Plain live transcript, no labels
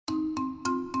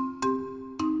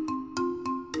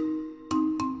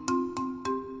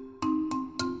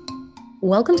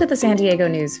Welcome to the San Diego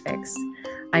News Fix.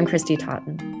 I'm Christy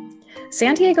Totten.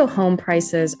 San Diego home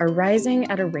prices are rising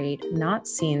at a rate not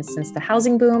seen since the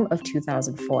housing boom of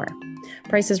 2004.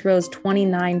 Prices rose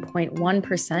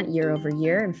 29.1% year over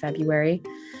year in February.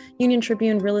 Union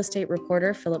Tribune real estate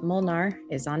reporter Philip Molnar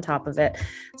is on top of it.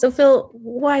 So, Phil,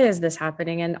 why is this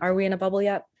happening, and are we in a bubble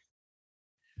yet?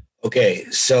 Okay,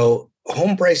 so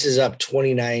home prices up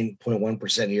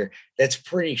 29.1% a year. That's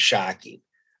pretty shocking.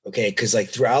 Okay, because like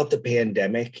throughout the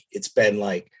pandemic, it's been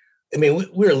like, we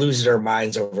were losing our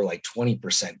minds over like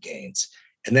 20% gains.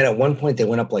 And then at one point they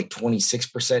went up like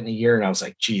 26% in a year. And I was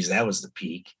like, geez, that was the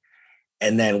peak.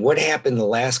 And then what happened the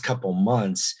last couple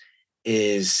months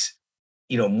is,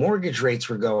 mortgage rates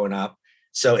were going up.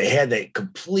 So it had the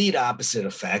complete opposite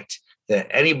effect that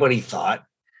anybody thought.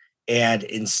 And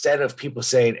instead of people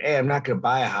saying, hey, I'm not going to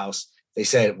buy a house, they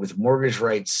said with mortgage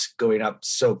rates going up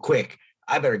so quick,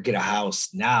 I better get a house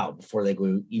now before they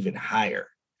go even higher.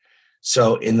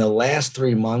 So in the last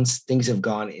 3 months, things have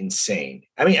gone insane.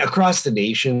 Across the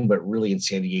nation, but really in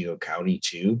San Diego County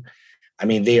too.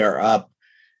 They are up,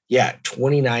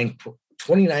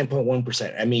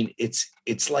 29.1%.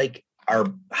 It's like our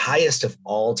highest of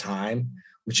all time,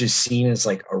 which is seen as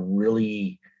like a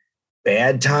really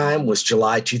bad time was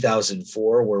July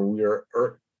 2004, where we were,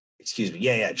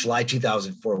 July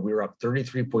 2004, we were up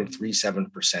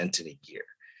 33.37% in a year.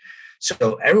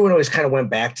 So everyone always kind of went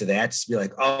back to that to be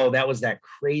like, oh, that was that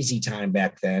crazy time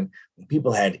back then when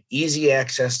people had easy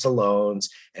access to loans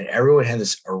and everyone had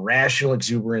this irrational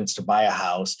exuberance to buy a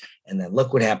house. And then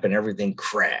look what happened. Everything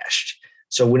crashed.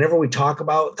 So whenever we talk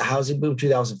about the housing boom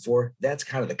 2004, that's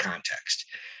kind of the context.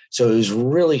 So it was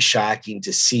really shocking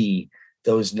to see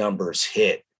those numbers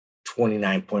hit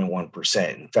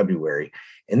 29.1% in February.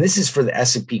 And this is for the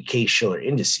S&P Case-Shiller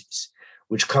indices,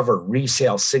 which cover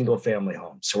resale single-family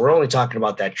homes. So we're only talking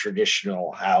about that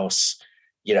traditional house,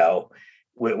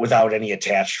 without any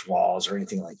attached walls or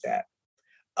anything like that.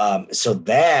 So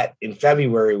that in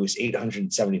February was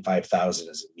 875,000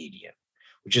 as a median,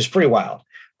 which is pretty wild.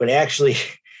 But actually,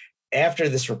 after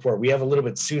this report, we have a little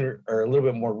bit sooner or a little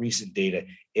bit more recent data.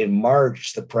 In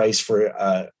March, the price for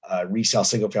a resale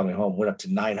single-family home went up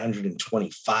to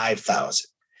 925,000.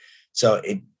 So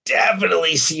it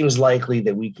definitely seems likely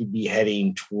that we could be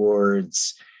heading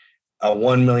towards a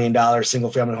 $1 million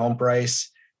single-family home price.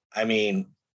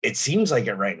 It seems like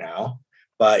it right now,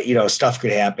 but stuff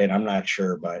could happen. I'm not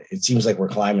sure, but it seems like we're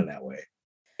climbing that way.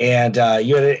 And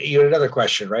you had another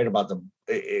question, right, about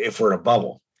if we're in a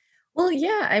bubble. Well,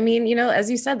 yeah.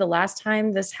 As you said, the last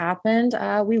time this happened,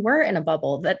 we were in a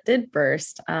bubble that did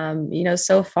burst.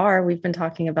 So far we've been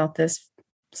talking about this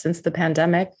since the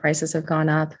pandemic. Prices have gone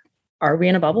up. Are we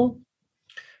in a bubble?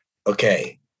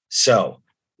 Okay. So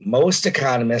most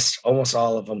economists, almost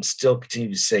all of them, still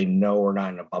continue to say, no, we're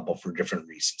not in a bubble for different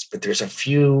reasons. But there's a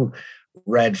few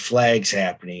red flags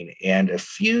happening and a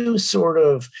few sort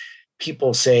of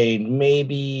people saying,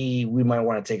 maybe we might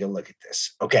want to take a look at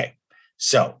this. Okay.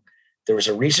 So there was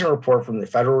a recent report from the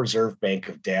Federal Reserve Bank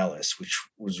of Dallas, which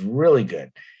was really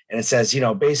good. And it says,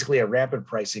 basically a rapid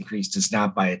price increase does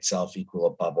not by itself equal a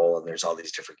bubble. And there's all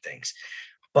these different things.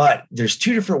 But there's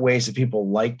two different ways that people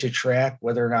like to track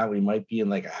whether or not we might be in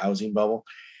like a housing bubble.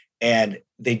 And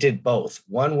they did both.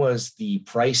 One was the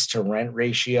price to rent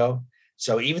ratio.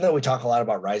 So even though we talk a lot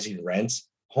about rising rents,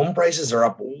 home prices are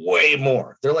up way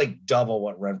more. They're like double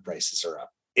what rent prices are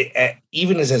up.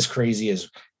 Even as crazy as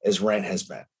rent has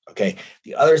been. Okay.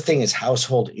 The other thing is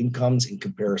household incomes in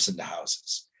comparison to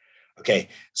houses. Okay.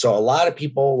 So a lot of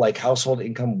people, like, household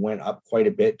income went up quite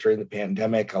a bit during the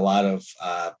pandemic. A lot of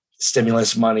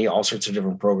stimulus money, all sorts of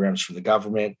different programs from the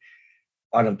government,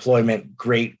 unemployment,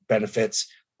 great benefits,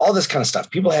 all this kind of stuff.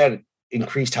 People had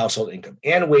increased household income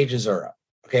and wages are up.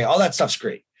 Okay. All that stuff's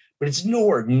great, but it's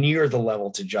nowhere near the level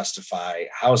to justify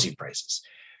housing prices.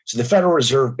 So the Federal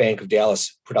Reserve Bank of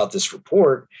Dallas put out this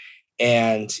report.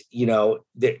 And,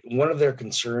 one of their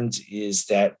concerns is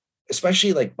that,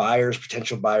 especially like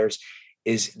potential buyers,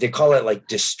 is they call it like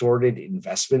distorted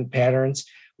investment patterns,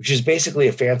 which is basically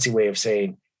a fancy way of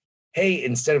saying, hey,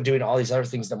 instead of doing all these other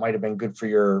things that might have been good for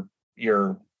your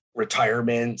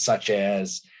retirement, such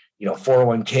as,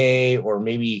 401k, or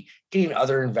maybe getting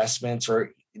other investments,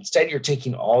 or instead you're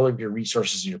taking all of your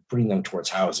resources and you're putting them towards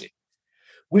housing,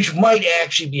 which might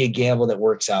actually be a gamble that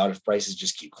works out if prices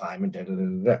just keep climbing.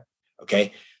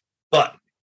 Okay. But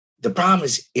the problem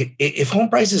is if home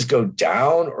prices go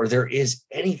down or there is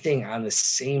anything on the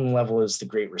same level as the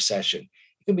Great Recession,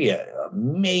 it could be a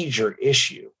major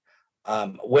issue.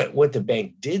 What the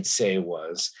bank did say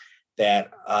was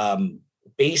that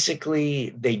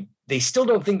basically they still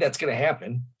don't think that's going to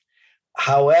happen.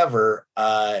 However,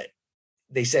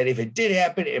 they said if it did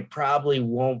happen, it probably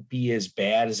won't be as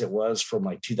bad as it was from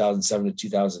like 2007 to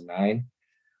 2009,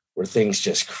 where things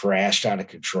just crashed out of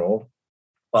control.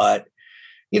 But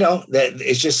that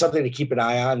it's just something to keep an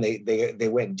eye on. They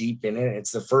went deep in it.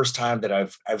 It's the first time that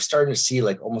I've started to see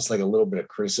like almost like a little bit of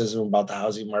criticism about the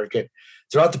housing market.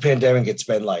 Throughout the pandemic, it's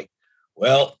been like,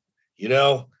 well,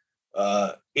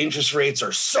 interest rates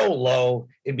are so low,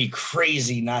 it'd be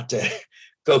crazy not to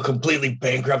go completely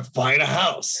bankrupt buying a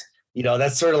house.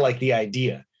 That's sort of like the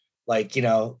idea. Like,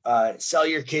 sell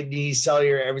your kidneys, sell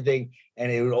your everything,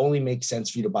 and it would only make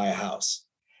sense for you to buy a house.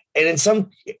 And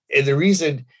the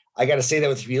reason I got to say that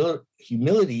with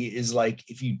humility is like,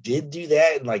 if you did do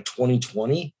that in like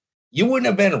 2020, you wouldn't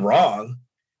have been wrong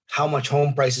how much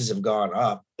home prices have gone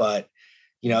up. But,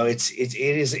 it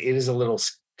is a little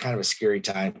kind of a scary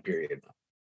time period.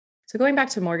 So going back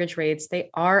to mortgage rates, they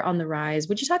are on the rise.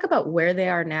 Would you talk about where they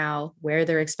are now, where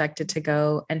they're expected to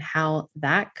go, and how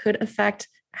that could affect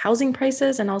housing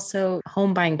prices and also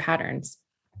home buying patterns?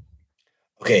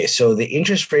 Okay, so the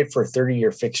interest rate for a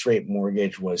 30-year fixed rate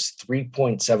mortgage was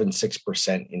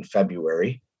 3.76% in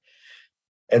February.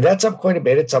 And that's up quite a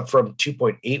bit. It's up from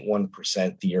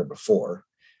 2.81% the year before.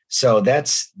 So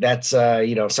that's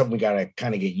something we got to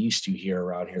kind of get used to here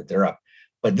around here. They're up.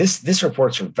 But this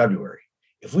report's from February.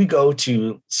 If we go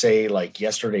to, say, like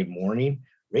yesterday morning,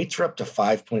 rates are up to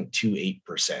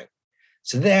 5.28%.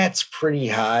 So that's pretty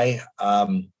high.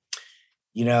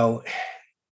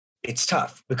 It's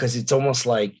tough because it's almost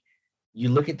like you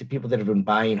look at the people that have been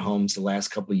buying homes the last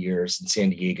couple of years in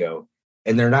San Diego,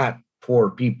 and they're not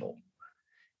poor people.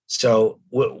 So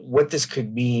what this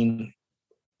could mean,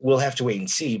 we'll have to wait and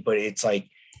see. But it's like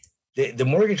the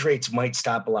mortgage rates might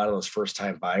stop a lot of those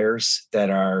first-time buyers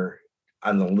that are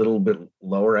on the little bit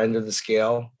lower end of the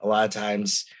scale. A lot of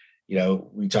times,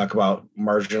 we talk about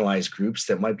marginalized groups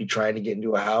that might be trying to get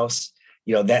into a house.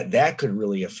 That could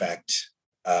really affect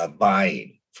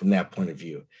buying from that point of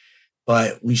view.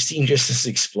 But we've seen just this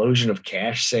explosion of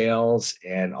cash sales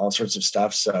and all sorts of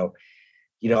stuff. So,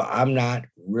 I'm not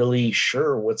really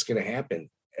sure what's going to happen.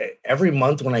 Every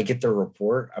month when I get the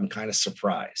report, I'm kind of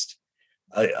surprised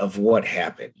of what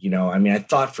happened. I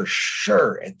thought for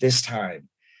sure at this time,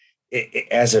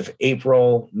 as of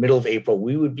April, middle of April,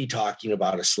 we would be talking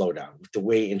about a slowdown with the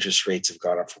way interest rates have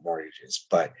gone up for mortgages,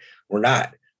 but we're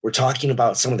not. We're talking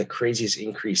about some of the craziest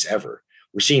increase ever.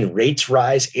 We're seeing rates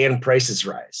rise and prices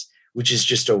rise, which is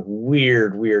just a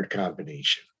weird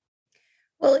combination.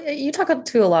 Well, you talk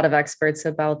to a lot of experts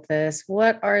about this.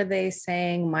 What are they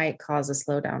saying might cause a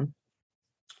slowdown?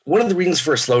 One of the reasons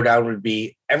for a slowdown would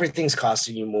be everything's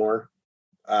costing you more.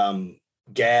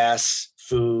 Gas,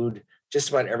 food, just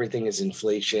about everything is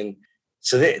inflation.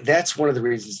 So that's one of the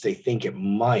reasons they think it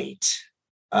might.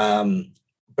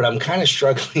 But I'm kind of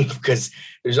struggling because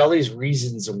there's all these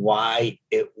reasons why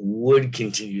it would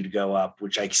continue to go up,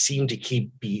 which I seem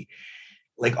to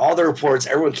like all the reports,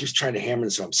 everyone keeps trying to hammer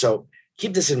this home. So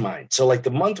keep this in mind. So like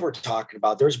the month we're talking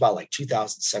about, there's about like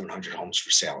 2,700 homes for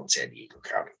sale in San Diego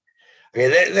County. Okay,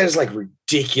 that is like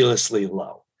ridiculously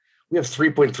low. We have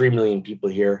 3.3 million people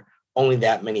here, only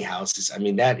that many houses.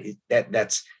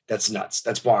 That's nuts.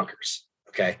 That's bonkers.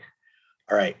 Okay.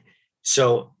 All right.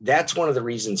 So that's one of the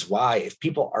reasons why if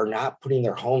people are not putting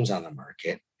their homes on the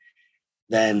market,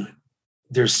 then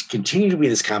there's continue to be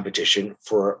this competition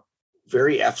for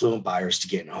very affluent buyers to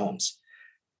get in homes.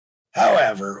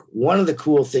 However, one of the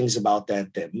cool things about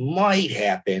that might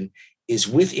happen is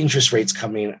with interest rates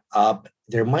coming up,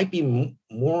 there might be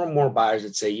more and more buyers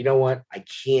that say, you know what, I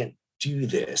can't do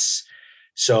this.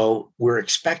 So we're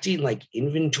expecting like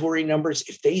inventory numbers.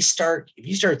 If you start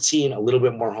seeing a little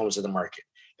bit more homes in the market,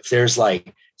 if there's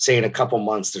like, say in a couple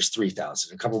months, there's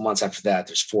 3,000, a couple months after that,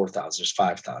 there's 4,000, there's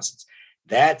 5,000.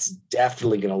 That's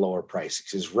definitely going to lower prices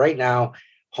because right now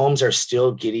homes are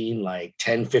still getting like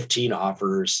 10, 15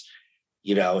 offers.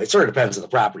 It sort of depends on the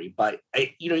property, but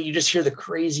you just hear the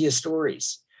craziest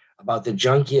stories about the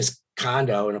junkiest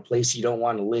condo in a place you don't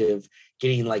want to live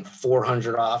getting like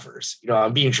 400 offers.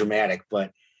 I'm being dramatic,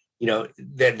 but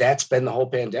that's been the whole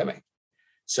pandemic.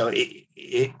 So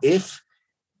if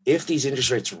these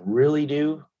interest rates really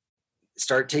do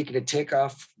start taking a tick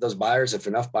off those buyers, if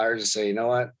enough buyers to say, you know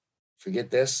what,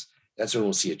 forget this, that's when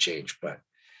we'll see a change. But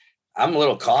I'm a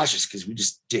little cautious because we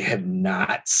just have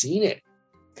not seen it.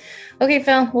 Okay,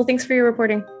 Phil. Well, thanks for your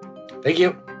reporting. Thank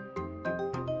you.